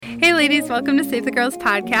Hey ladies, welcome to Save the Girls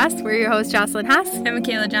podcast. We're your hosts, Jocelyn Haas and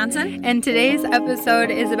Michaela Johnson. And today's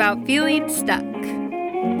episode is about feeling stuck.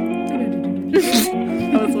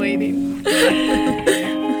 I was waiting.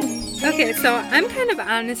 Okay, so I'm kind of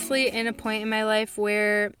honestly in a point in my life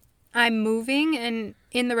where I'm moving and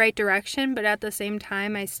in the right direction, but at the same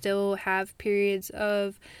time, I still have periods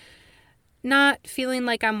of not feeling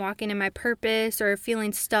like I'm walking in my purpose or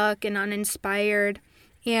feeling stuck and uninspired.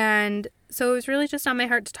 And so it was really just on my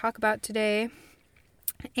heart to talk about today.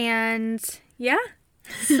 And yeah.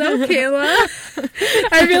 So Kayla,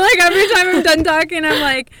 I feel like every time I'm done talking, I'm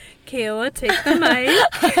like, Kayla, take the mic.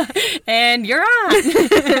 And you're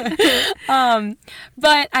on.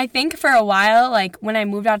 But I think for a while, like when I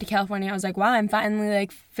moved out to California, I was like, wow, I'm finally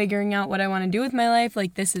like figuring out what I want to do with my life.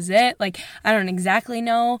 Like, this is it. Like, I don't exactly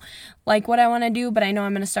know like what I want to do, but I know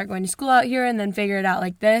I'm going to start going to school out here and then figure it out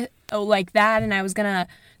like this, like that. And I was going to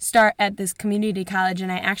start at this community college,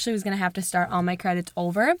 and I actually was going to have to start all my credits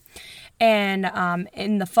over and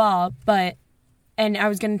in the fall, and I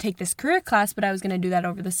was going to take this career class, but I was going to do that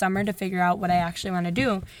over the summer to figure out what I actually want to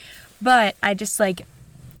do. But I just I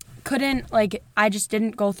just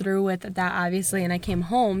didn't go through with that, obviously, and I came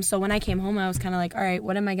home. So when I came home, I was kind of like, all right,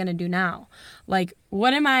 what am I going to do now? Like,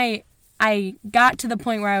 I got to the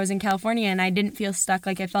point where I was in California and I didn't feel stuck.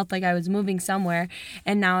 Like, I felt like I was moving somewhere,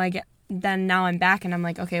 and now I'm back and I'm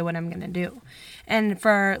like, okay, what I'm going to do? And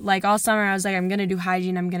for like all summer, I was like, I'm going to do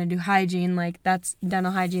hygiene. Like, that's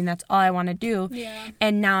dental hygiene. That's all I want to do. Yeah.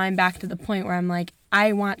 And now I'm back to the point where I'm like,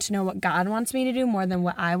 I want to know what God wants me to do more than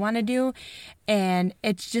what I want to do. And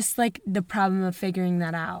it's just like the problem of figuring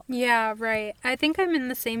that out. Yeah, right. I think I'm in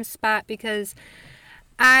the same spot because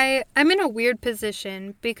I'm in a weird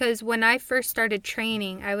position because when I first started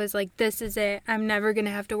training, I was like, this is it. I'm never going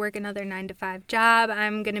to have to work another 9-to-5 job.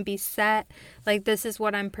 I'm going to be set. Like, this is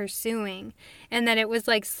what I'm pursuing. And then it was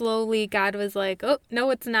like slowly God was like, oh,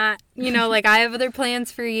 no, it's not. You know, like, I have other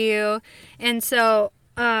plans for you. And so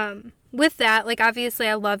with that, like, obviously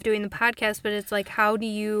I love doing the podcast, but it's like, how do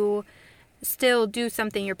you still do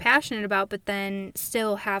something you're passionate about, but then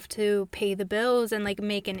still have to pay the bills and like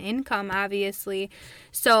make an income, obviously.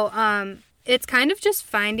 So it's kind of just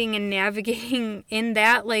finding and navigating in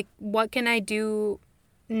that, like, what can I do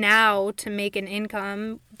now to make an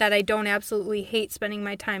income that I don't absolutely hate spending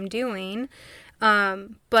my time doing,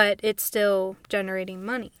 but it's still generating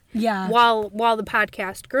money. Yeah. While the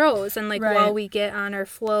podcast grows and like right. While we get on our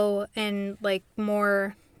flow and like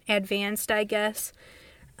more advanced, I guess.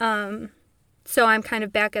 So I'm kind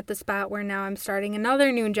of back at the spot where now I'm starting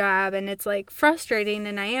another new job, and it's like frustrating,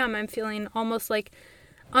 and I'm feeling almost like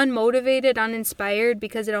unmotivated, uninspired,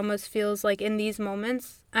 because it almost feels like in these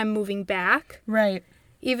moments I'm moving back. Right.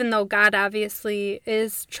 Even though God obviously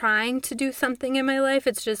is trying to do something in my life,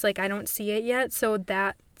 it's just like I don't see it yet. So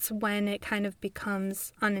that's when it kind of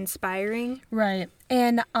becomes uninspiring. Right.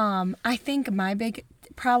 And I think my big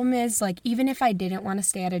problem is, like, even if I didn't want to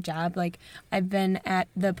stay at a job, like, I've been at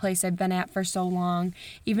the place I've been at for so long,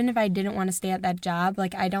 even if I didn't want to stay at that job,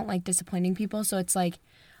 like, I don't like disappointing people. So it's like,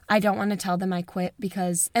 I don't want to tell them I quit,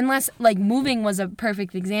 because unless, like, moving was a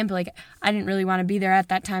perfect example. Like, I didn't really want to be there at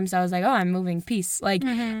that time, so I was like, oh, I'm moving, peace. Like,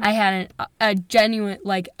 I had a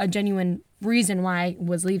genuine reason why I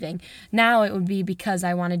was leaving. Now it would be because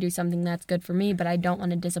I want to do something that's good for me, but I don't want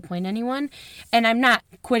to disappoint anyone. And I'm not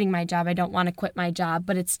quitting my job. I don't want to quit my job,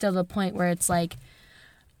 but it's still the point where it's like,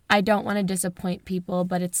 I don't want to disappoint people,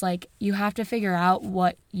 but it's like, you have to figure out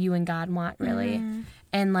what you and God want, really.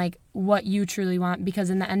 And like what you truly want, because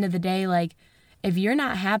in the end of the day, like, if you're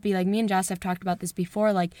not happy, like me and Joss have talked about this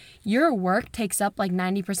before, like, your work takes up like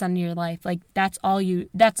 90% of your life. Like, that's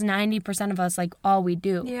 90% of us, like, all we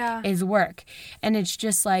do is work. And it's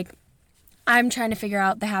just like, I'm trying to figure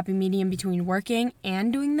out the happy medium between working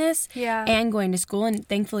and doing this and going to school. And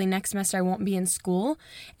thankfully next semester I won't be in school,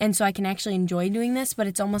 and so I can actually enjoy doing this. But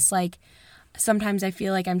it's almost like sometimes I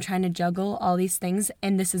feel like I'm trying to juggle all these things,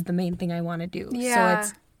 and this is the main thing I want to do. Yeah. So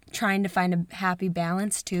it's trying to find a happy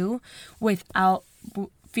balance too, without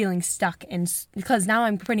feeling stuck. And because now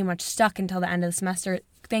I'm pretty much stuck until the end of the semester.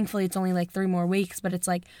 Thankfully it's only like 3 more weeks, but it's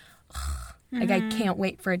like, like, I can't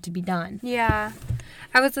wait for it to be done. Yeah.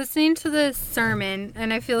 I was listening to this sermon,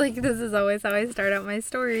 and I feel like this is always how I start out my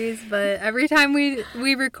stories, but every time we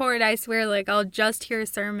record, I swear, like, I'll just hear a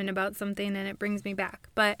sermon about something and it brings me back.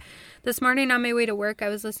 But this morning on my way to work, I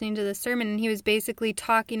was listening to this sermon, and he was basically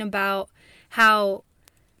talking about how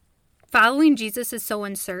following Jesus is so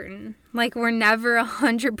uncertain. Like, we're never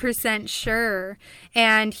 100% sure.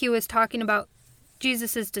 And he was talking about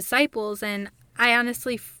Jesus's disciples, and I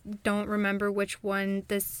honestly don't remember which one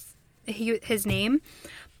his name,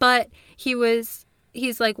 but he was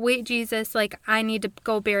he's like, wait, Jesus, like, I need to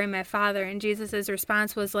go bury my father. And Jesus's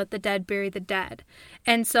response was, let the dead bury the dead.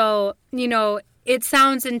 And so, you know, it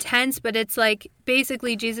sounds intense, but it's like,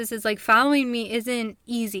 basically Jesus is like, following me isn't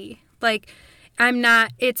easy. Like,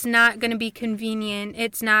 it's not going to be convenient.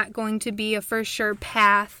 It's not going to be a for sure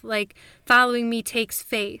path. Like, following me takes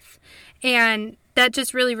faith. And that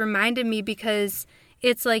just really reminded me, because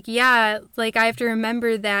it's like, yeah, like, I have to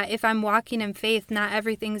remember that if I'm walking in faith, not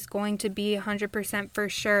everything's going to be 100% for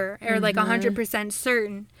sure, or like 100%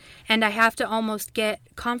 certain. And I have to almost get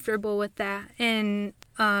comfortable with that and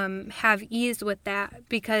have ease with that,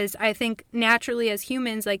 because I think naturally as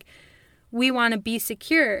humans, like, we want to be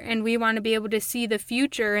secure and we want to be able to see the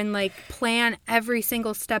future and like plan every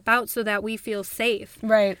single step out so that we feel safe.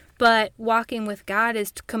 Right. But walking with God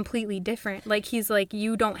is completely different. Like, he's like,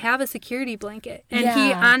 you don't have a security blanket. And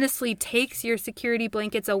he honestly takes your security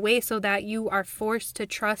blankets away so that you are forced to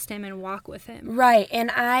trust him and walk with him. Right.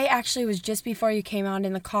 And I actually was, just before you came out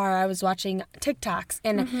in the car, I was watching TikToks.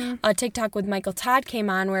 And a TikTok with Michael Todd came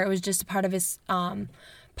on where it was just a part of his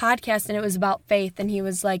podcast, and it was about faith, and he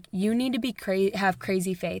was like, you need to be have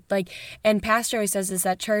crazy faith, like, and pastor always says this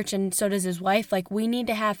at church, and so does his wife, like, we need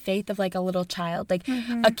to have faith of like a little child. Like,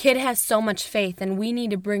 a kid has so much faith, and we need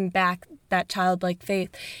to bring back that childlike faith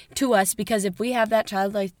to us, because if we have that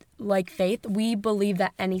childlike faith, we believe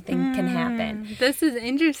that anything can happen. This is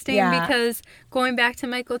interesting because going back to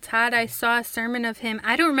Michael Todd, I saw a sermon of him.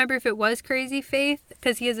 I don't remember if it was Crazy Faith,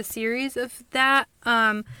 because he has a series of that.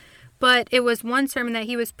 But it was one sermon that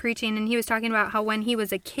he was preaching, and he was talking about how when he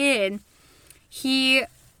was a kid, he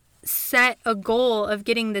set a goal of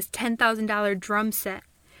getting this $10,000 drum set.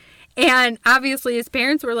 And obviously his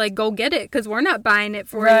parents were like, go get it, because we're not buying it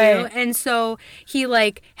for you. And so he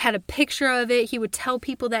like had a picture of it. He would tell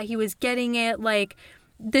people that he was getting it. Like,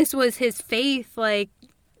 this was his faith, like,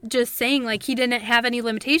 just saying, like, he didn't have any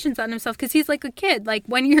limitations on himself, because he's like a kid. Like,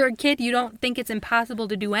 when you're a kid, you don't think it's impossible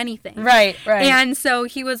to do anything. Right. And so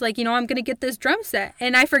he was like, you know, I'm going to get this drum set.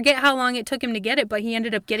 And I forget how long it took him to get it, but he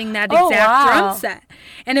ended up getting that exact drum set.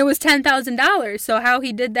 And it was $10,000. So how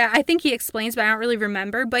he did that, I think he explains, but I don't really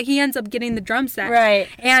remember. But he ends up getting the drum set. Right.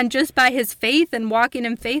 And just by his faith and walking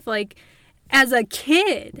in faith, like, as a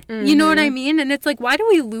kid, you know what I mean? And it's like, why do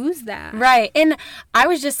we lose that? Right. And I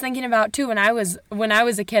was just thinking about too, when I was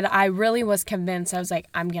a kid, I really was convinced. I was like,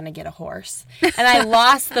 I'm gonna get a horse, and I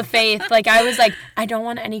lost the faith. Like, I was like, I don't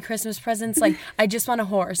want any Christmas presents. Like, I just want a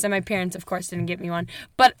horse. And my parents, of course, didn't get me one.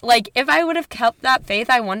 But like, if I would have kept that faith,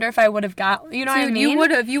 I wonder if I would have got. You know what I mean?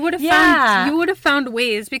 You would have found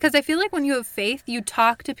ways, because I feel like when you have faith, you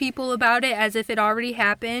talk to people about it as if it already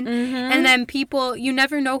happened, and then people, you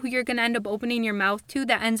never know who you're gonna end up opening your mouth to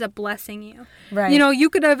that ends up blessing you. Right. You know, you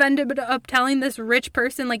could have ended up telling this rich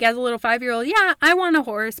person, like, as a little 5-year-old, yeah, I want a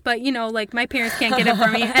horse, but, you know, like, my parents can't get it for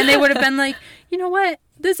me. And they would have been like, you know what?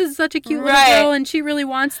 This is such a cute little girl, and she really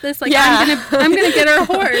wants this. Like, I'm gonna get her a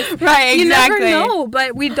horse. Right, exactly. You never know,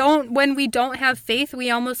 but when we don't have faith, we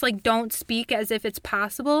almost, like, don't speak as if it's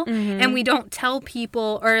possible, and we don't tell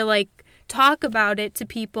people or, like, talk about it to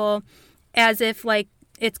people as if, like,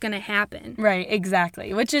 it's going to happen. Right,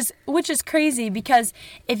 exactly. Which is crazy, because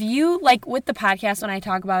if you, like, with the podcast, when I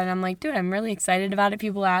talk about it, I'm like, dude, I'm really excited about it.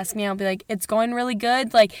 People ask me, I'll be like, it's going really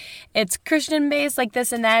good. Like, it's Christian based, like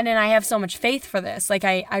this and that, and I have so much faith for this. Like,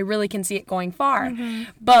 I really can see it going far.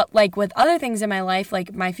 But, like, with other things in my life,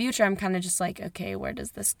 like my future, I'm kind of just like, okay, where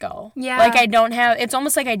does this go? Yeah. Like, it's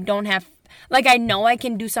almost like I don't have, like, I know I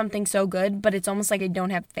can do something so good, but it's almost like I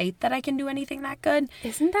don't have faith that I can do anything that good.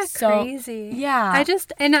 Isn't that crazy? Yeah.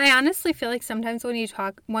 I honestly feel like sometimes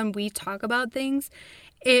when we talk about things,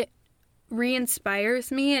 it re-inspires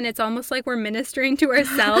me, and it's almost like we're ministering to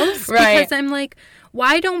ourselves. Right. Because I'm like,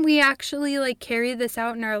 why don't we actually, like, carry this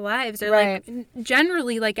out in our lives? Or, like,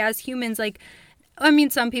 generally, like, as humans, like, I mean,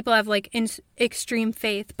 some people have, like, extreme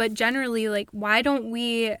faith, but generally, like, why don't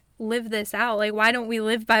we live this out? Like, why don't we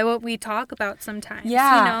live by what we talk about sometimes?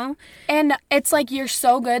 Yeah. You know? And it's like, you're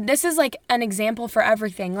so good. This is like an example for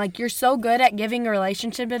everything. Like, you're so good at giving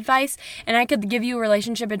relationship advice, and I could give you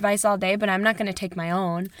relationship advice all day, but I'm not going to take my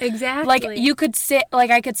own. Exactly. Like,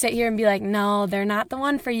 I could sit here and be like, no, they're not the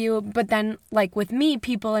one for you. But then, like, with me,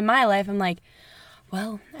 people in my life, I'm like,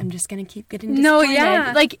 well, I'm just going to keep getting disappointed. No,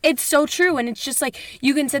 yeah. Like, it's so true. And it's just like,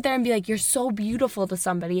 you can sit there and be like, you're so beautiful to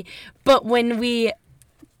somebody. But when we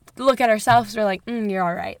look at ourselves, we're like, you're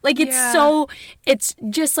all right. Like, it's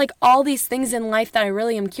just like all these things in life that I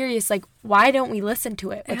really am curious, like, why don't we listen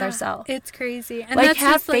to it with ourselves? It's crazy. And like, that's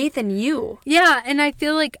have just, faith in you. Yeah, and I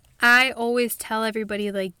feel like I always tell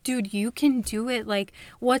everybody, like, dude, you can do it. Like,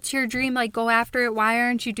 what's your dream? Like, go after it. Why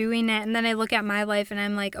aren't you doing it? And then I look at my life and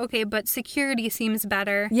I'm like, okay, but security seems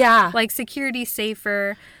better. Yeah. Like, security's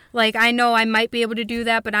safer. Like, I know I might be able to do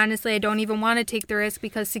that, but honestly, I don't even want to take the risk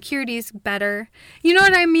because security's better. You know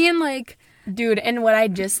what I mean? Like, dude, and what I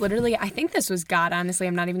just literally, I think this was God, honestly,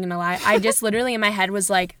 I'm not even going to lie. I just literally in my head was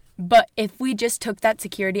like, but if we just took that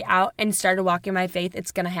security out and started walking by faith,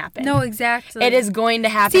 it's going to happen. No, exactly. It is going to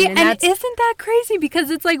happen. See, and isn't that crazy?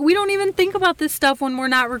 Because it's like we don't even think about this stuff when we're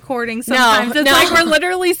not recording sometimes. It's like we're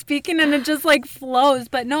literally speaking and it just like flows.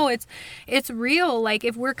 But no, it's real. Like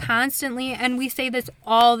if we're constantly, and we say this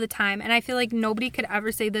all the time, and I feel like nobody could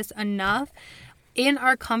ever say this enough, in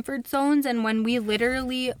our comfort zones and when we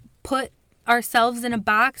literally put ourselves in a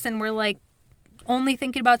box and we're like, only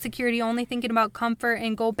thinking about security, only thinking about comfort,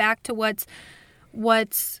 and go back to what's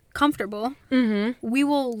comfortable, we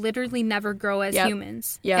will literally never grow as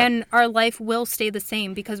humans. And our life will stay the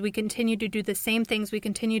same because we continue to do the same things. We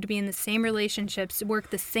continue to be in the same relationships, work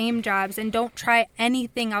the same jobs, and don't try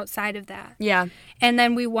anything outside of that. Yeah. And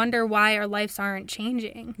then we wonder why our lives aren't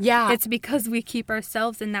changing. Yeah. It's because we keep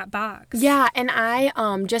ourselves in that box. Yeah, and I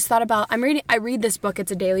just thought about, I read this book,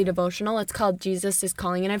 it's a daily devotional, it's called Jesus is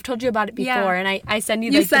Calling, and I've told you about it before, and I send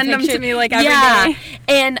you, like, send the them picture. to me, like, every day.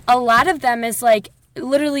 And a lot of them is, like,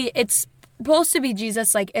 literally, it's supposed to be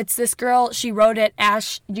Jesus, like, it's this girl, she wrote it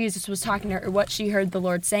as Jesus was talking to her, or what she heard the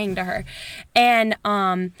Lord saying to her. And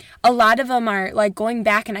a lot of them are, like, going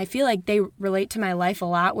back, and I feel like they relate to my life a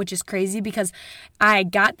lot, which is crazy, because I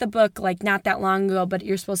got the book, like, not that long ago, but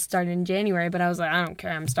you're supposed to start in January, but I was like, I don't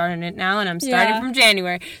care, I'm starting it now, and I'm starting from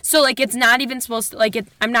January. So, like, it's not even supposed to, like,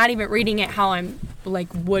 I'm not even reading it how I'm, like,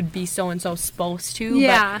 would be so-and-so supposed to,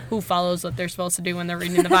 but who follows what they're supposed to do when they're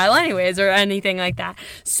reading the Bible anyways, or anything like that.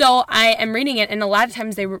 So, I am reading it, and a lot of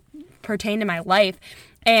times they pertain to my life,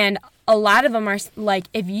 and a lot of them are like,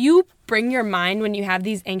 if you bring your mind when you have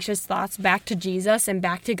these anxious thoughts back to Jesus and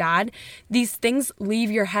back to God, these things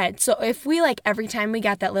leave your head. So if we, like, every time we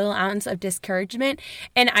got that little ounce of discouragement,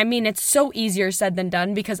 and I mean, it's so easier said than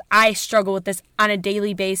done because I struggle with this on a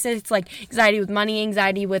daily basis. It's like anxiety with money,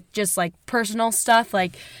 anxiety with just like personal stuff,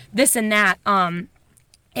 like this and that.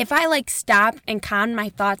 If I, like, stop and calm my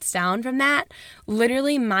thoughts down from that,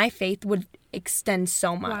 literally my faith would extend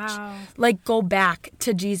so much. Wow. Like, go back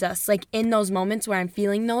to Jesus. Like, in those moments where I'm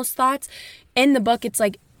feeling those thoughts, in the book, it's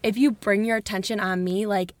like, if you bring your attention on me,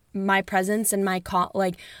 like, my presence and my call,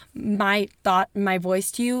 like, my thought, my voice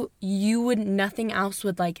to you, nothing else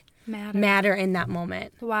would, like, matter in that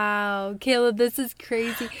moment. Wow. Kayla, this is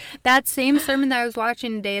crazy. That same sermon that I was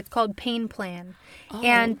watching today, it's called Pain Plan. Oh.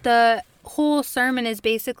 And the whole sermon is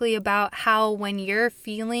basically about how when you're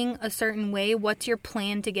feeling a certain way, what's your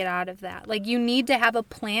plan to get out of that? Like, you need to have a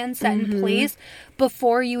plan set in place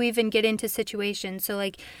before you even get into situations. So,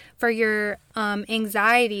 like, for your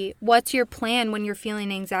anxiety, what's your plan when you're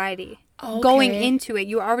feeling anxiety? Okay. Going into it,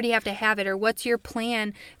 you already have to have it. Or what's your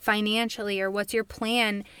plan financially? Or what's your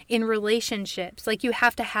plan in relationships? Like, you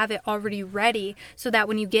have to have it already ready so that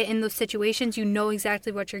when you get in those situations, you know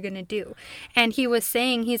exactly what you're going to do. And he was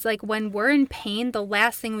saying, he's like, when we're in pain, the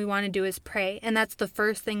last thing we want to do is pray. And that's the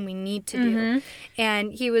first thing we need to do.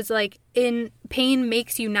 And he was like, pain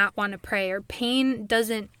makes you not want to pray, or pain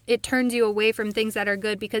it turns you away from things that are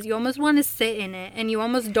good because you almost want to sit in it and you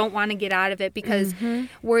almost don't want to get out of it because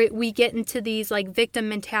we get into these, like, victim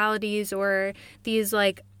mentalities or these,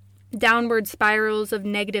 like, downward spirals of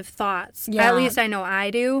negative thoughts. At least I know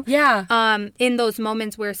I do. In those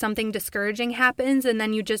moments where something discouraging happens and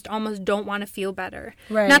then you just almost don't want to feel better.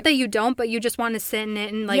 Not that you don't, but you just want to sit in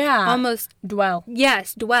it and, like, almost dwell.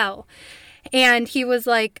 Yes, dwell. And he was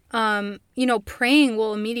like, praying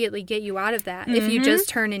will immediately get you out of that if you just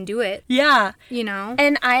turn and do it. Yeah. You know?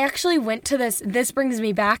 And I actually went to this brings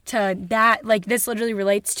me back to that, like, this literally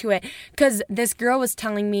relates to it, because this girl was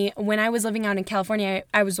telling me when I was living out in California,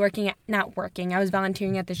 I was I was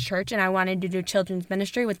volunteering at this church, and I wanted to do children's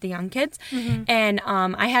ministry with the young kids. And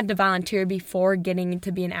I had to volunteer before getting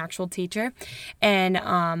to be an actual teacher. And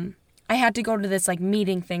I had to go to this, like,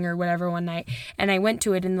 meeting thing or whatever one night, and I went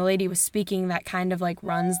to it, and the lady was speaking that kind of, like,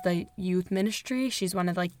 runs the youth ministry. She's one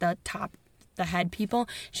of, like, the head people.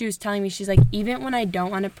 She was telling me, she's like, even when I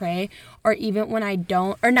don't want to pray, or even when I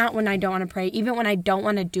don't, or not when I don't want to pray, even when I don't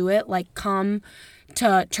want to do it, like, come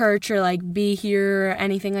to church or, like, be here or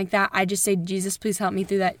anything like that, I just say, Jesus, please help me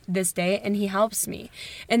through this day, and he helps me.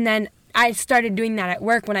 And then I started doing that at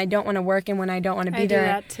work when I don't want to work and when I don't want to be there.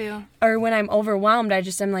 I do that too. Or when I'm overwhelmed,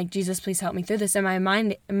 I'm like, Jesus, please help me through this.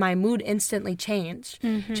 And my mood instantly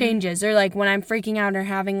changes. Or, like, when I'm freaking out or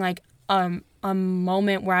having, like, a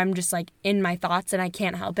moment where I'm just like in my thoughts and I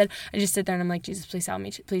can't help it, I just sit there and I'm like, Jesus, please help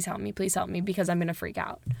me, please help me, please help me, because I'm gonna freak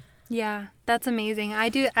out. Yeah, that's amazing. I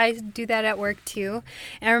do that at work too.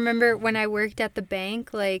 And I remember when I worked at the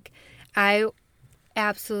bank, like I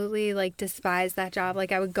absolutely like despised that job.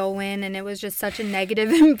 Like I would go in and it was just such a negative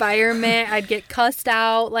environment. I'd get cussed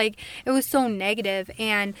out. Like it was so negative.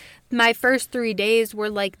 And my first 3 days were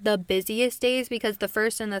like the busiest days, because the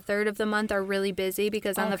first and the third of the month are really busy,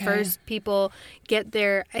 because on the first people get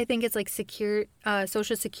their, I think it's like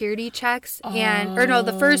social security checks, and or no,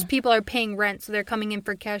 the first people are paying rent, so they're coming in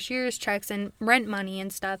for cashier's checks and rent money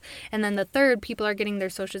and stuff, and then the third people are getting their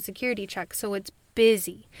social security checks, so it's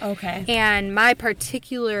busy. Okay. And my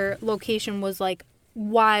particular location was like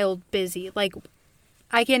wild busy. Like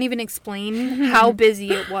I can't even explain how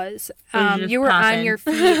busy it was. You were on your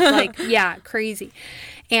feet, like, yeah, crazy.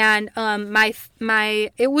 And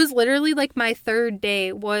it was literally like my third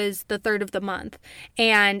day was the third of the month,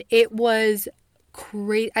 and it was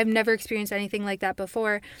great. I've never experienced anything like that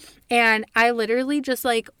before, and I literally just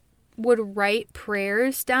like would write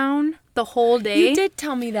prayers down the whole day. You did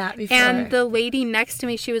tell me that before. And the lady next to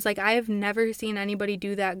me, she was like, I have never seen anybody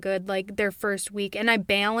do that good, like, their first week. And I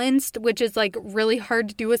balanced, which is, like, really hard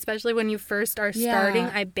to do, especially when you first are starting.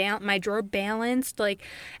 My drawer balanced. Like,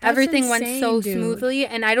 everything went so smoothly.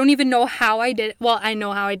 And I don't even know how I did it. Well, I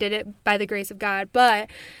know how I did it by the grace of God. But,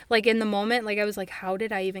 like, in the moment, like, I was like, how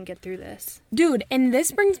did I even get through this? Dude, and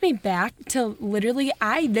this brings me back to literally,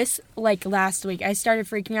 last week, I started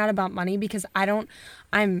freaking out about money because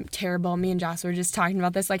I'm terrible. Me and Joss were just talking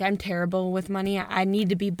about this. Like, I'm terrible with money. I need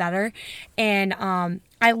to be better. And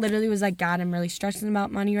I literally was like, God, I'm really stressing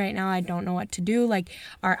about money right now. I don't know what to do. Like,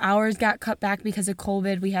 our hours got cut back because of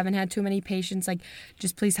COVID. We haven't had too many patients. Like,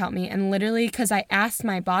 just please help me. And literally, because I asked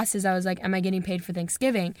my bosses, I was like, am I getting paid for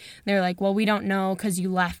Thanksgiving? They were like, well, we don't know because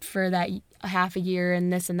you left for that half a year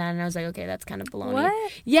and this and that. And I was like, okay, that's kind of baloney.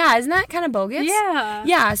 What? Yeah, isn't that kind of bogus? Yeah.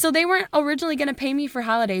 Yeah, so they weren't originally going to pay me for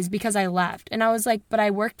holidays because I left. And I was like, but I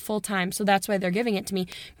worked full time, so that's why they're giving it to me,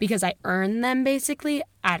 because I earned them, basically.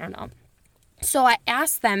 I don't know. So I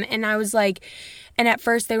asked them, and I was like, and at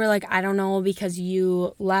first they were like, I don't know, because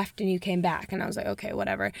you left and you came back. And I was like, okay,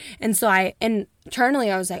 whatever. And so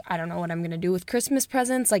internally I was like, I don't know what I'm going to do with Christmas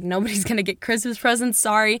presents. Like, nobody's going to get Christmas presents,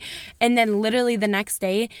 sorry. And then literally the next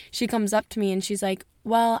day she comes up to me and she's like,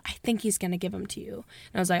 well, I think he's going to give them to you.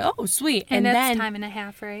 And I was like, oh, sweet. And that's then, time and a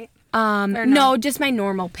half, right? No, just my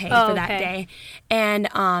normal pay for that day. And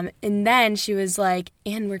then she was like,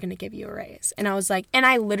 and we're going to give you a raise. And I was like, and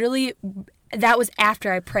I literally, that was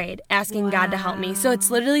after I prayed, asking God to help me. So it's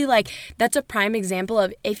literally like, that's a prime example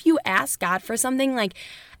of, if you ask God for something, like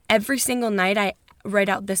every single night I write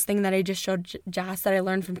out this thing that I just showed Joss that I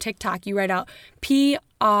learned from TikTok. You write out PRAY,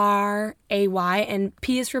 and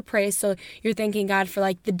P is for praise. So you're thanking God for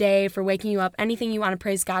like the day, for waking you up, anything you want to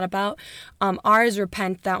praise God about. R is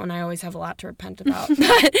repent. That one I always have a lot to repent about.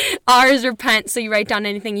 But R is repent. So you write down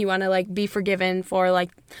anything you want to like be forgiven for.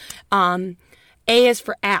 Like, A is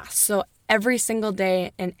for ask. So every single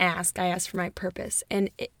day and I ask for my purpose.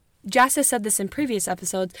 And Joss has said this in previous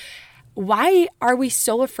episodes. Why are we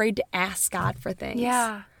so afraid to ask God for things?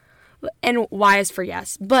 Yeah. And Y is for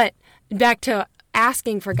yes. But back to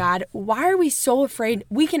asking for God, why are we so afraid?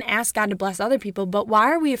 We can ask God to bless other people, but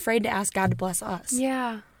why are we afraid to ask God to bless us?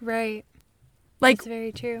 Yeah, right. Like, that's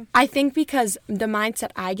very true. I think because the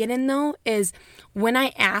mindset I get in, though, is when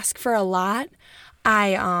I ask for a lot,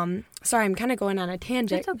 sorry, I'm kind of going on a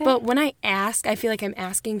tangent. It's okay. But when I ask, I feel like I'm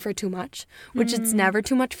asking for too much, which it's never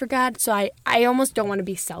too much for God. So I almost don't want to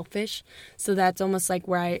be selfish. So that's almost like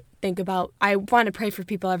where I think about, I want to pray for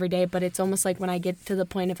people every day, but it's almost like when I get to the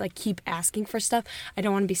point of like keep asking for stuff, I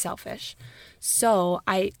don't want to be selfish. So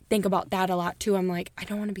I think about that a lot too. I'm like, I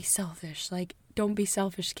don't want to be selfish. Like, don't be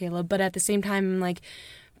selfish, Caleb. But at the same time, I'm like,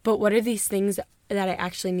 but what are these things that I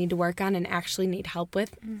actually need to work on and actually need help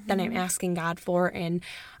with that I'm asking God for? And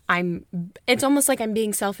it's almost like I'm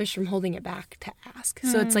being selfish from holding it back to ask.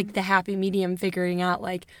 So it's like the happy medium, figuring out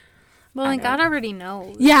like, well, and God already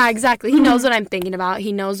knows. Yeah, exactly. He knows what I'm thinking about.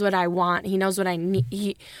 He knows what I want. He knows what I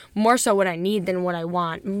need. More so what I need than what I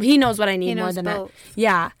want. He knows what I need more than both.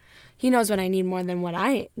 He knows what I need more than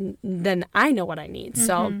I know what I need.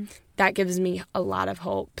 So that gives me a lot of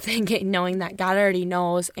hope, knowing that God already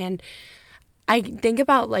knows. And I think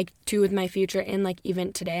about, like, too, with my future, and, like,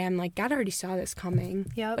 even today, I'm like, God already saw this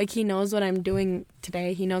coming. Yep. Like, he knows what I'm doing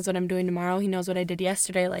today. He knows what I'm doing tomorrow. He knows what I did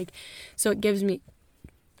yesterday. Like, so it gives me,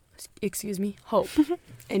 hope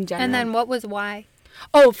in general. And then what was why?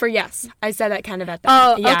 Oh, for yes. I said that kind of at the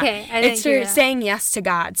Oh, yeah. okay. It's for saying yes to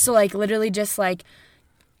God. So, like, literally just, like,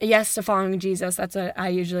 yes to following Jesus. That's I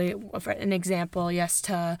usually, for an example, yes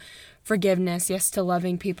to forgiveness, yes to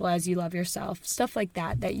loving people as you love yourself, stuff like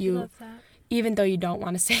that you, love that. even though you don't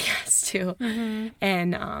want to say yes to. Mm-hmm.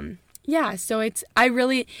 And yeah, so it's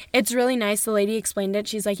really nice. The lady explained it.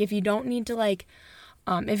 She's like, if you don't need to like,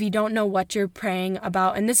 if you don't know what you're praying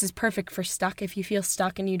about, and this is perfect for stuck, if you feel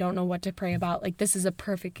stuck and you don't know what to pray about, like this is a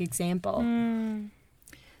perfect example.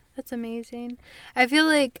 That's amazing. I feel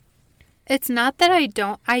like it's not that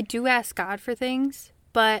I do ask God for things,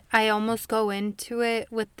 but I almost go into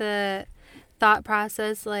it with the thought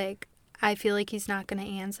process like I feel like he's not going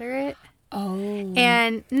to answer it. Oh.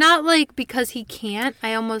 And not like because he can't,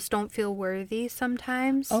 I almost don't feel worthy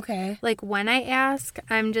sometimes. Okay. Like when I ask,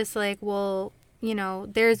 I'm just like, well, you know,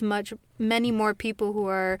 there's many more people who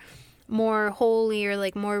are more holy or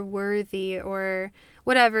like more worthy or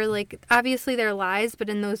whatever. Like obviously they're lies, but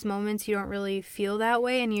in those moments you don't really feel that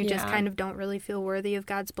way, and you just kind of don't really feel worthy of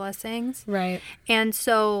God's blessings. Right. And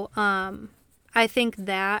so I think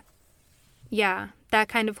that that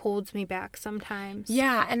kind of holds me back sometimes.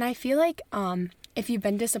 Yeah, and I feel like if you've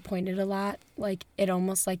been disappointed a lot, like it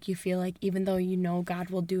almost like you feel like even though you know God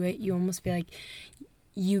will do it, you almost feel like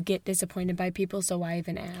you get disappointed by people, so why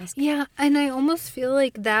even ask? Yeah, and I almost feel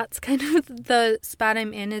like that's kind of the spot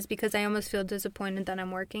I'm in, is because I almost feel disappointed that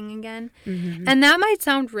I'm working again. Mm-hmm. And that might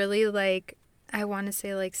sound really like, I want to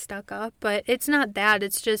say like stuck up, but it's not that.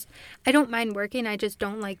 It's just, I don't mind working. I just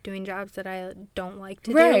don't like doing jobs that I don't like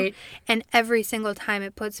to do. And every single time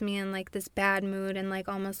it puts me in like this bad mood and like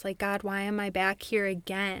almost like, God, why am I back here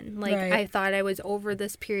again? Like I thought I was over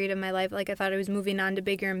this period of my life. Like I thought I was moving on to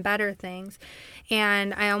bigger and better things.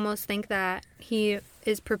 And I almost think that he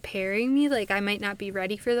is preparing me. Like I might not be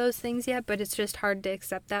ready for those things yet, but it's just hard to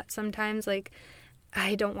accept that sometimes. Like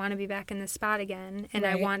I don't want to be back in this spot again, and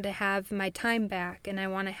I want to have my time back, and I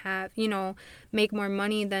want to have, you know, make more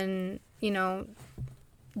money than, you know,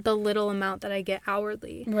 the little amount that I get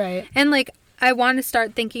hourly. Right. And like I want to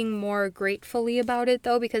start thinking more gratefully about it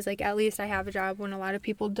though, because like at least I have a job when a lot of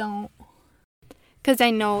people don't. Because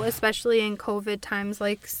I know, especially in COVID times,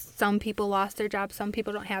 like some people lost their jobs, some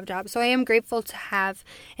people don't have jobs. So I am grateful to have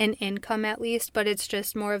an income at least, but it's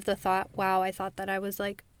just more of the thought, wow, I thought that I was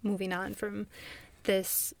like moving on from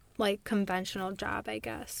this like conventional job, I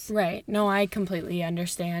guess. Right. No, I completely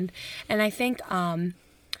understand. And I think I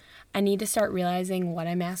need to start realizing what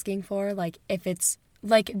I'm asking for. Like if it's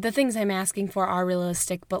like the things I'm asking for are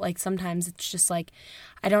realistic, but like sometimes it's just like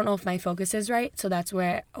I don't know if my focus is right. So that's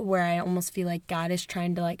where I almost feel like God is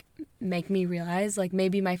trying to like make me realize like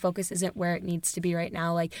maybe my focus isn't where it needs to be right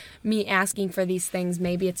now. Like me asking for these things,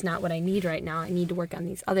 maybe it's not what I need right now. I need to work on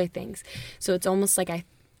these other things. So it's almost like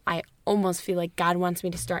I almost feel like God wants me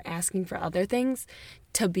to start asking for other things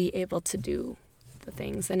to be able to do the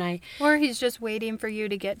things. Or he's just waiting for you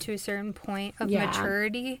to get to a certain point of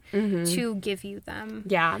maturity to give you them.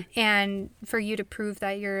 Yeah. And for you to prove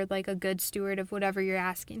that you're like a good steward of whatever you're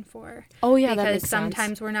asking for. Oh yeah, that makes because sometimes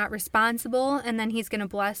sense. We're not responsible, and then he's going to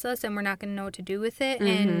bless us and we're not going to know what to do with it.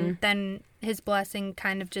 And then his blessing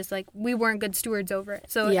kind of just like we weren't good stewards over it.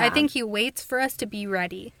 So I think he waits for us to be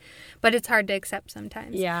ready, but it's hard to accept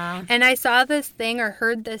sometimes. Yeah. And I saw this thing or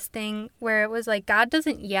heard this thing where it was like God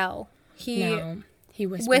doesn't yell. He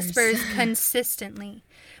whispers consistently,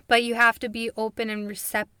 but you have to be open and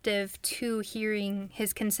receptive to hearing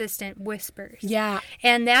his consistent whispers. Yeah.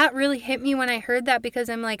 And that really hit me when I heard that, because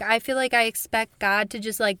I'm like, I feel like I expect God to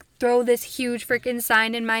just like throw this huge freaking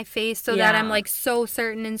sign in my face so that I'm like so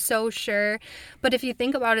certain and so sure. But if you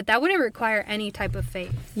think about it, that wouldn't require any type of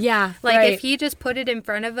faith. Yeah. Like if he just put it in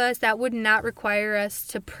front of us, that would not require us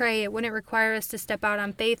to pray. It wouldn't require us to step out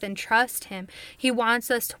on faith and trust him. He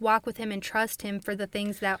wants us to walk with him and trust him for the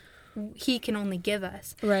things that he can only give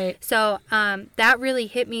us. Right. So that really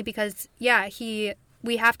hit me because,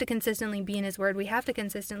 we have to consistently be in his word. We have to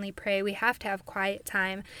consistently pray. We have to have quiet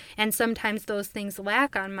time. And sometimes those things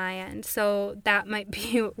lack on my end. So that might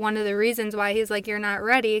be one of the reasons why he's like, you're not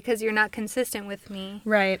ready because you're not consistent with me.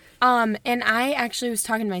 Right. And I actually was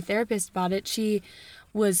talking to my therapist about it. She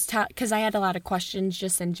was because I had a lot of questions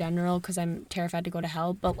just in general because I'm terrified to go to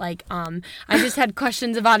hell, but like I just had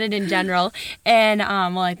questions about it in general, and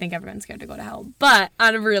I think everyone's scared to go to hell, but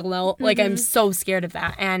on a real note, like I'm so scared of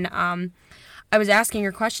that. And I was asking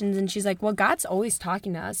her questions, and she's like, well, God's always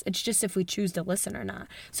talking to us. It's just if we choose to listen or not.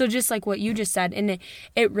 So just like what you just said, and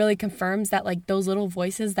it really confirms that, like, those little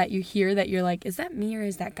voices that you hear that you're like, is that me or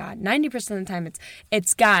is that God? 90% of the time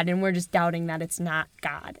it's God, and we're just doubting that it's not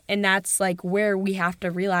God. And that's, like, where we have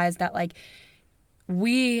to realize that, like,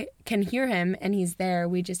 we can hear him, and he's there.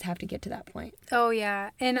 We just have to get to that point. Oh,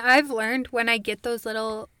 yeah. And I've learned when I get those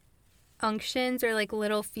little unctions or like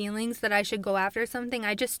little feelings that I should go after something,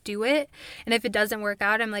 I just do it. And if it doesn't work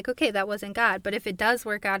out, I'm like, okay, that wasn't God. But if it does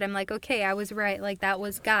work out, I'm like, okay, I was right. Like that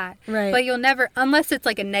was God. Right. But you'll never, unless it's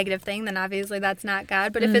like a negative thing, then obviously that's not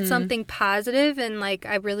God. But if it's something positive and like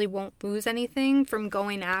I really won't lose anything from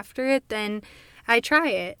going after it, then I try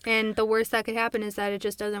it, and the worst that could happen is that it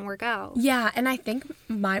just doesn't work out. Yeah, and I think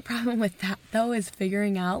my problem with that, though, is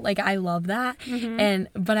figuring out, like, I love that,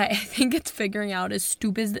 but I think it's figuring out, as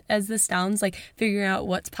stupid as this sounds, like, figuring out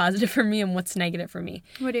what's positive for me and what's negative for me.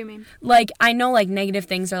 What do you mean? Like, I know, like, negative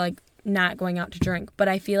things are, like, not going out to drink, but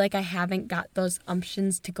I feel like I haven't got those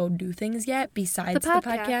umptions to go do things yet besides the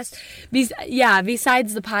podcast.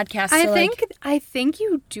 Besides the podcast. I think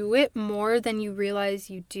you do it more than you realize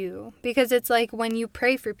you do, because it's like when you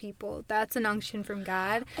pray for people, that's an unction from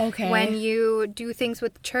God. Okay. When you do things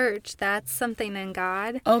with church, that's something in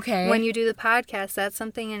God. Okay. When you do the podcast, that's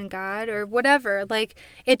something in God, or whatever. Like,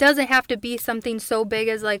 it doesn't have to be something so big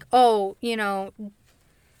as like, oh, you know,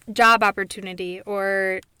 job opportunity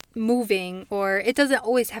or moving, or it doesn't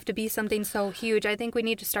always have to be something so huge. I think we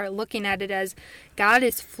need to start looking at it as God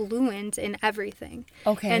is fluent in everything.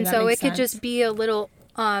 Okay. And that so makes it could sense. just be a little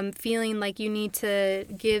feeling like you need to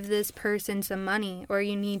give this person some money, or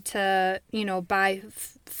you need to, you know, buy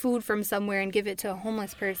food from somewhere and give it to a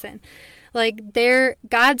homeless person. Like,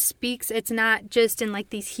 God speaks, it's not just in like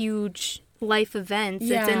these huge life events.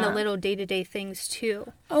 Yeah. It's in the little day-to-day things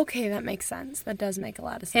too. Okay, that makes sense. That does make a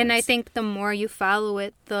lot of sense. And I think the more you follow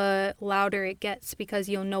it, the louder it gets, because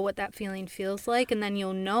you'll know what that feeling feels like, and then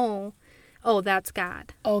you'll know, oh, that's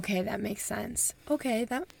God. Okay, that makes sense. Okay,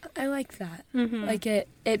 I like that. Mm-hmm. Like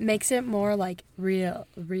it makes it more like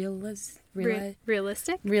realistic.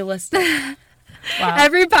 Realistic. Wow.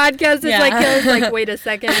 Every podcast is like, wait a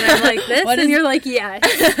second, and I'm like this, and you're like, yes.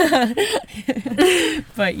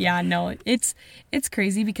 But yeah, no, it's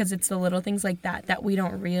crazy because it's the little things like that we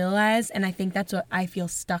don't realize, and I think that's what I feel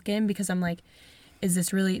stuck in, because I'm like, is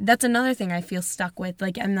this really, that's another thing I feel stuck with.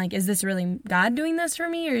 Like, I'm like, is this really God doing this for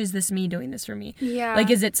me, or is this me doing this for me? Yeah. Like,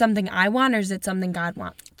 is it something I want, or is it something God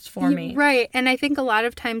wants for me? Right. And I think a lot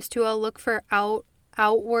of times too, I'll look for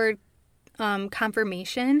outward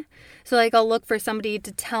confirmation. So like, I'll look for somebody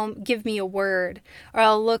to give me a word, or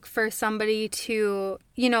I'll look for somebody to,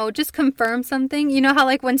 you know, just confirm something. You know how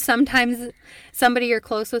like when sometimes somebody you're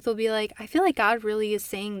close with will be like, I feel like God really is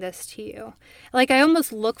saying this to you. Like, I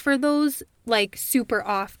almost look for those like super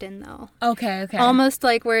often though. Okay. Almost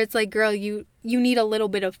like where it's like, girl, you need a little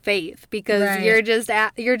bit of faith, because Right.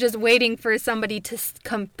 you're just waiting for somebody to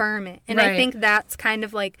confirm it. And Right. I think that's kind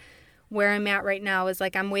of like where I'm at right now, is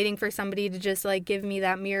like I'm waiting for somebody to just like give me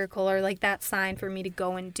that miracle or like that sign for me to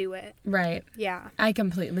go and do it. Right. Yeah. I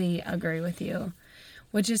completely agree with you,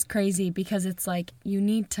 which is crazy because it's like you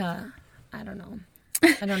need to, I don't know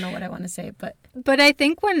what I want to say, but I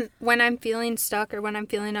think when I'm feeling stuck or when I'm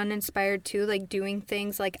feeling uninspired too, like doing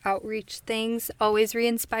things like outreach things always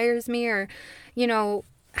re-inspires me, or, you know,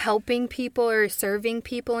 helping people or serving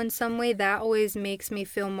people in some way, that always makes me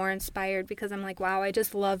feel more inspired, because I'm like, wow, I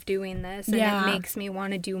just love doing this, and Yeah. it makes me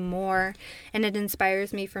want to do more, and it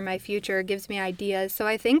inspires me for my future, it gives me ideas. So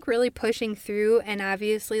I think really pushing through, and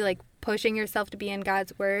obviously like pushing yourself to be in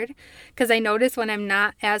God's word, because I notice when I'm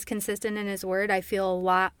not as consistent in his word, I feel a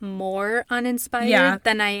lot more uninspired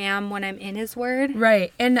than I am when I'm in his word.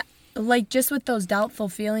 Right. And like just with those doubtful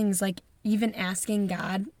feelings, like even asking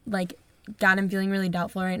God, like, God, I'm feeling really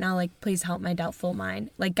doubtful right now. Like, please help my doubtful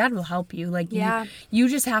mind. Like, God will help you. Like, you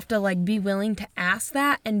just have to like be willing to ask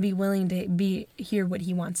that and be willing to hear what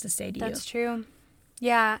he wants to say to you. That's true.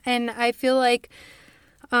 Yeah. And I feel like,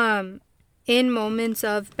 in moments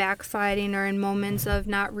of backsliding or in moments of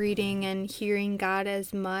not reading and hearing God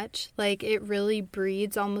as much, like it really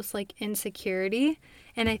breeds almost like insecurity.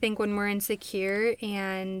 And I think when we're insecure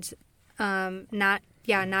and not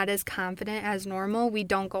as confident as normal, we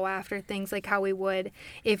don't go after things like how we would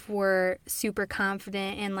if we're super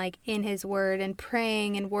confident and like in his word and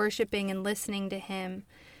praying and worshiping and listening to him.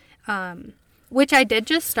 Which I did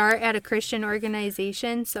just start at a Christian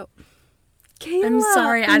organization, so Kayla, I'm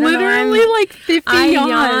sorry, I don't know. Literally like 50 I yawns.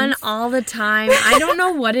 yawn all the time. I don't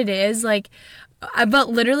know what it is. Like, but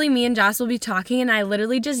literally me and Joss will be talking and I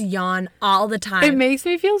literally just yawn all the time. It makes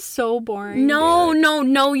me feel so boring. No,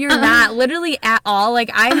 you're not. Literally at all.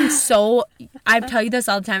 Like, I tell you this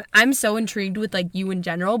all the time. I'm so intrigued with, like, you in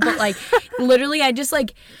general. But, like, literally, I just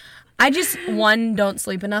don't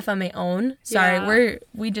sleep enough on my own. Sorry,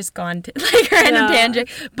 we just gone to, like, random tangent.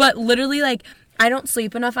 But literally, like, I don't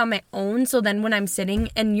sleep enough on my own. So then when I'm sitting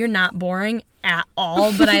and you're not boring, at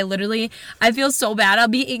all, but I feel so bad. I'll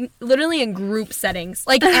be literally in group settings,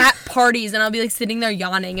 like at parties, and I'll be like sitting there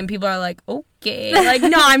yawning, and people are like, okay. Like,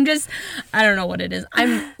 no, I don't know what it is.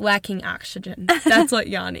 I'm lacking oxygen. That's what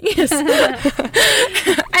yawning is.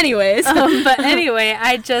 Anyways. But anyway,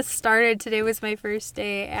 I just started. Today was my first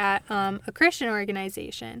day at a Christian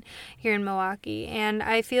organization here in Milwaukee. And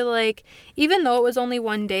I feel like even though it was only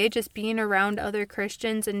one day, just being around other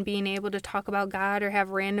Christians and being able to talk about God or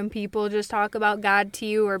have random people just talk about God to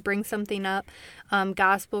you or bring something up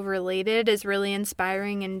gospel related is really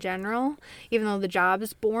inspiring in general, even though the job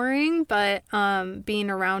is boring. But being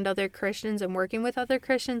around other Christians and working with other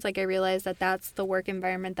Christians, like I realized that that's the work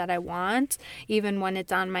environment that I want, even when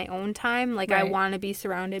it's on my own time. Like, right. I want to be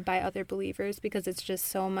surrounded by other believers because it's just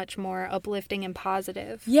so much more uplifting and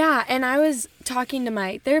positive. Yeah, and I was talking to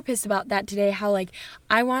my therapist about that today, how, like,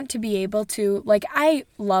 I want to be able to, like, I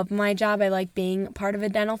love my job. I like being part of a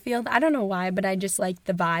dental field. I don't know why, but I just like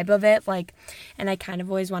the vibe of it, like, and I kind of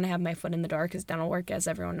always want to have my foot in the door because dental work, as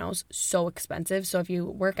everyone knows, so expensive. So if you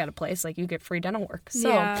work at a place, like, you get free dental work. So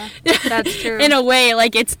yeah, that's true. In a way,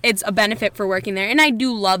 like, it's a benefit for working there. And I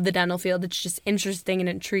do love the dental field. It's just interesting and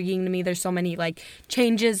intriguing to me. There's so many, like,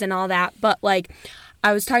 changes and all that. But, like,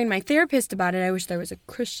 I was talking to my therapist about it. I wish there was a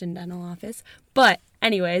Christian dental office. But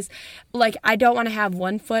anyways, like, I don't want to have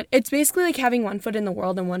one foot. It's basically like having one foot in the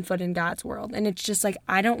world and one foot in God's world. And it's just, like,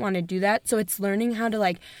 I don't want to do that. So it's learning how to,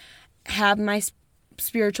 like, have my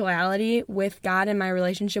spirituality with God and my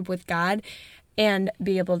relationship with God and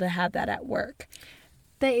be able to have that at work.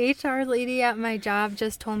 The HR lady at my job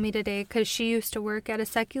just told me today, because she used to work at a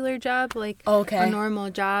secular job, like a normal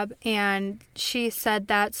job, and she said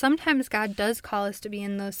that sometimes God does call us to be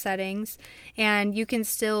in those settings, and you can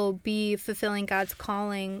still be fulfilling God's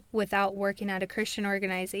calling without working at a Christian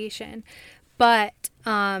organization. But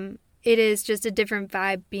it is just a different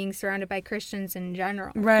vibe being surrounded by Christians in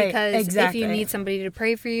general. Right, because exactly. If you need somebody to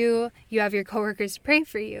pray for you, you have your coworkers to pray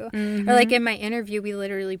for you. Mm-hmm. Or like in my interview, we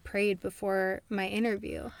literally prayed before my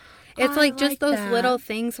interview. It's like just those that. little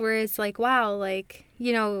things where it's like, wow, like,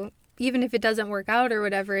 you know, even if it doesn't work out or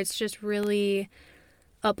whatever, it's just really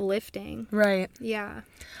uplifting. Right. Yeah.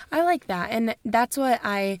 I like that. And that's what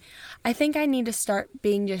I think I need to start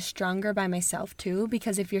being just stronger by myself too,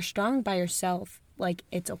 because if you're strong by yourself, like,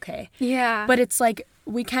 it's okay. Yeah. But it's like,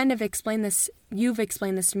 we kind of explain this, you've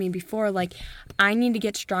explained this to me before, like, I need to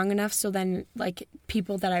get strong enough so then, like,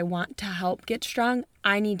 people that I want to help get strong,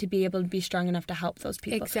 I need to be able to be strong enough to help those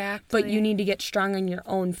people. Exactly. But you need to get strong on your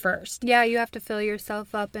own first. Yeah, you have to fill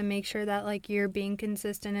yourself up and make sure that, like, you're being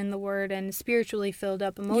consistent in the word and spiritually filled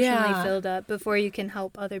up, emotionally filled up before you can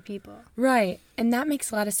help other people. Right. And that makes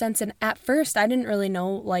a lot of sense. And at first, I didn't really know,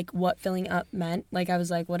 like, what filling up meant. Like, I was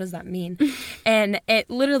like, what does that mean? And it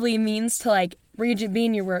literally means to, like, be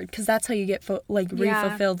in your word, because that's how you get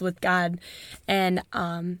re-fulfilled with God. And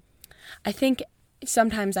I think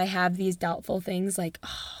sometimes I have these doubtful things like,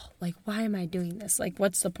 oh, like, why am I doing this? Like,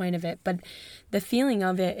 what's the point of it? But the feeling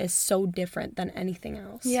of it is so different than anything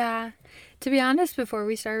else. Yeah. To be honest, before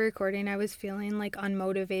we started recording, I was feeling, like,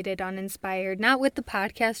 unmotivated, uninspired. Not with the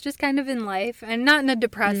podcast, just kind of in life. And not in a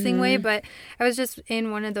depressing way, but I was just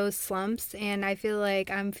in one of those slumps. And I feel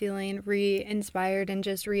like I'm feeling re-inspired and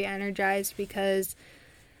just re-energized, because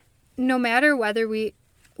no matter whether we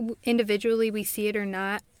individually we see it or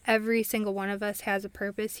not, every single one of us has a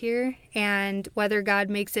purpose here. And whether God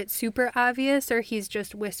makes it super obvious or he's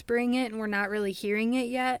just whispering it and we're not really hearing it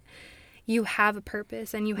yet, you have a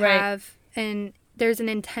purpose, and you have, and there's an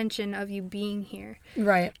intention of you being here.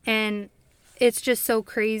 Right. And it's just so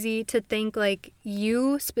crazy to think, like,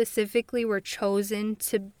 you specifically were chosen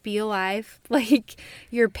to be alive. Like,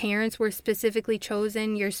 your parents were specifically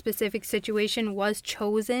chosen. Your specific situation was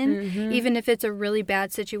chosen. Even if it's a really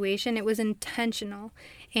bad situation, it was intentional.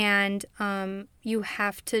 And you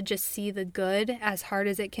have to just see the good, as hard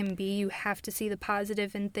as it can be. You have to see the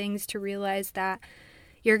positive in things to realize that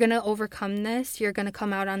you're going to overcome this. You're going to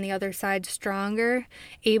come out on the other side stronger,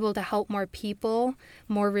 able to help more people,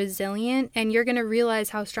 more resilient, and you're going to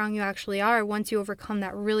realize how strong you actually are once you overcome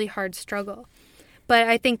that really hard struggle. But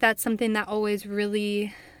I think that's something that always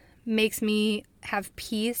really makes me have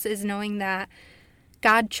peace, is knowing that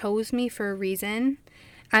God chose me for a reason.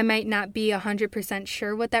 I might not be 100%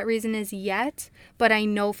 sure what that reason is yet, but I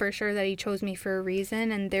know for sure that he chose me for a reason,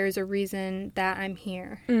 and there's a reason that I'm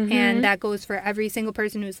here. And that goes for every single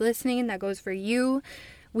person who's listening. That goes for you.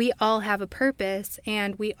 We all have a purpose,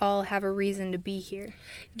 and we all have a reason to be here.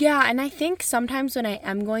 Yeah, and I think sometimes when I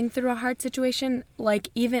am going through a hard situation, like,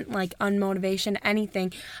 even, like, unmotivation,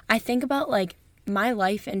 anything, I think about, like, my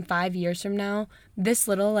life in 5 years from now, this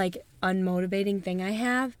little, like, unmotivating thing I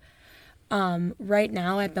have, right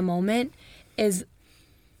now at the moment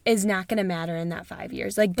is not going to matter in that 5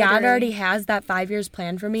 years. Like, God already has that 5 years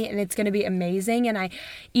planned for me, and it's going to be amazing. And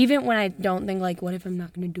even when I don't think, like, what if I'm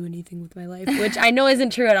not going to do anything with my life, which I know isn't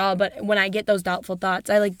true at all, but when I get those doubtful thoughts,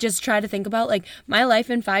 I, like, just try to think about, like, my life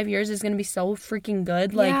in 5 years is going to be so freaking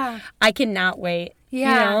good. Like, I cannot wait.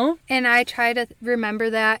 Yeah. You know? And I try to remember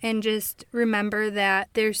that and just remember that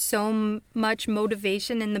there's so much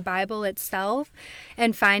motivation in the Bible itself,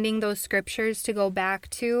 and finding those scriptures to go back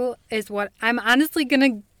to is what I'm honestly going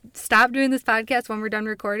to stop doing this podcast when we're done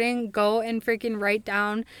recording. Go and freaking write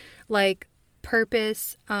down, like,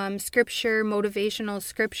 purpose, scripture, motivational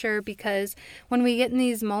scripture, because when we get in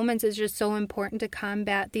these moments, it's just so important to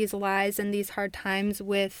combat these lies and these hard times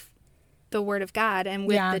with the Word of God and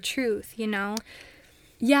with the truth, you know?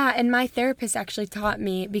 Yeah, and my therapist actually taught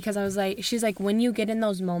me, because I was like, she's like, when you get in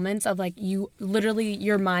those moments of, like, you literally,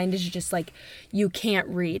 your mind is just like, you can't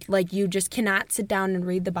read. Like, you just cannot sit down and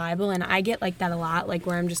read the Bible. And I get like that a lot, like,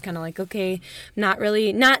 where I'm just kind of like, okay, not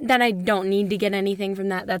that I don't need to get anything from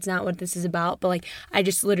that. That's not what this is about. But, like, I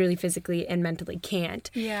just literally physically and mentally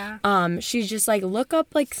can't. Yeah. She's just like, look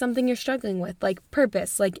up, like, something you're struggling with, like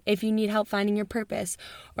purpose. Like, if you need help finding your purpose.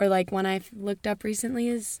 Or, like, one I've looked up recently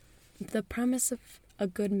is the promise of a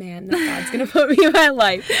good man that God's gonna put me in my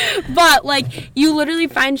life. But, like, you literally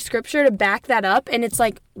find scripture to back that up, and it's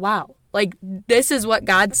like, wow, like, this is what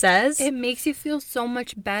God says. It makes you feel so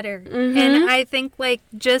much better. Mm-hmm. And I think, like,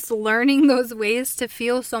 just learning those ways to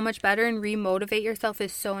feel so much better and remotivate yourself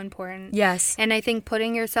is so important. Yes. And I think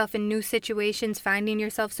putting yourself in new situations, finding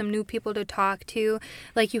yourself some new people to talk to,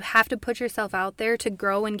 like, you have to put yourself out there to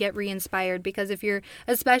grow and get re-inspired. Because if you're,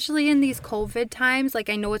 especially in these COVID times, like,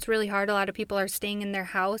 I know it's really hard. A lot of people are staying in their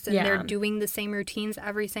house and they're doing the same routines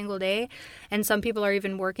every single day. And some people are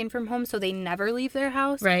even working from home, so they never leave their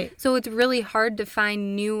house. Right. So it's really hard to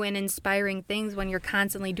find new and inspiring things when you're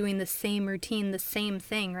constantly doing the same routine, the same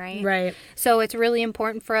thing, right? Right. So it's really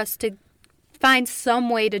important for us to find some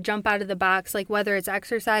way to jump out of the box, like whether it's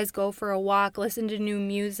exercise, go for a walk, listen to new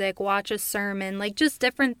music, watch a sermon, like just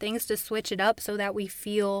different things to switch it up so that we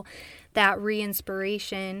feel that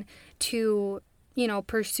re-inspiration to, you know,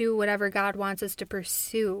 pursue whatever God wants us to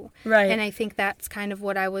pursue. Right. And I think that's kind of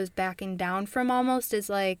what I was backing down from almost, is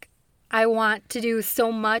like, I want to do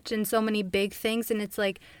so much and so many big things, and it's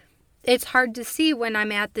like, it's hard to see when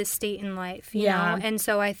I'm at this state in life, you know? And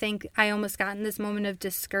so I think I almost got in this moment of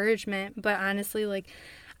discouragement, but honestly, like,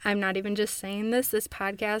 I'm not even just saying this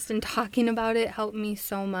podcast and talking about it helped me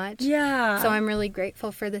so much. Yeah. So I'm really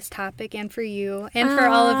grateful for this topic and for you and for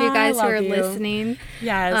all of you guys who are listening.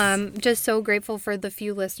 Yes. Just so grateful for the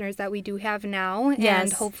few listeners that we do have now. Yes.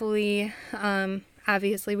 And hopefully,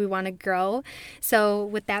 obviously, we want to grow. So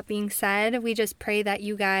with that being said, we just pray that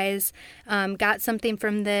you guys got something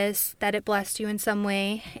from this, that it blessed you in some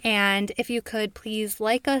way. And if you could, please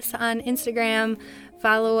like us on Instagram,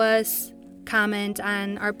 follow us, comment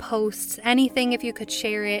on our posts, anything, if you could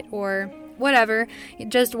share it or whatever,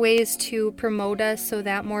 just ways to promote us so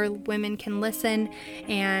that more women can listen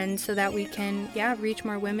and so that we can, reach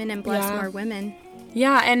more women and bless more women.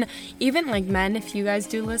 Yeah, and even, like, men, if you guys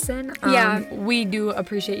do listen, we do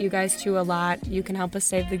appreciate you guys, too, a lot. You can help us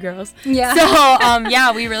save the girls. Yeah.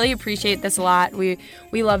 So, we really appreciate this a lot. We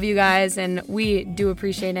love you guys, and we do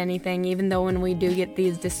appreciate anything, even though when we do get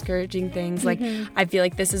these discouraging things, like, I feel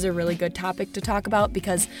like this is a really good topic to talk about,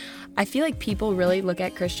 because I feel like people really look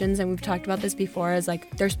at Christians, and we've talked about this before, as,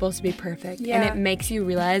 like, they're supposed to be perfect. Yeah. And it makes you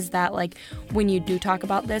realize that, like, when you do talk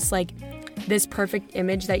about this, like, this perfect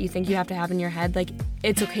image that you think you have to have in your head, like,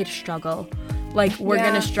 it's okay to struggle. Like, we're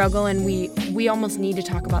gonna struggle, and we almost need to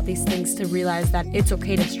talk about these things to realize that it's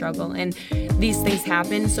okay to struggle, and these things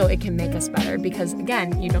happen so it can make us better, because,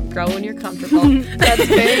 again, you don't grow when you're comfortable. That's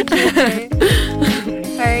very true.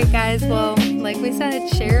 All right, guys, well, like we said,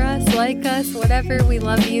 share us, like us, whatever. We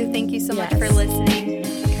love you. Thank you so much for listening,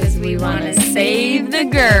 because we want to save the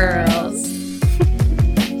girls.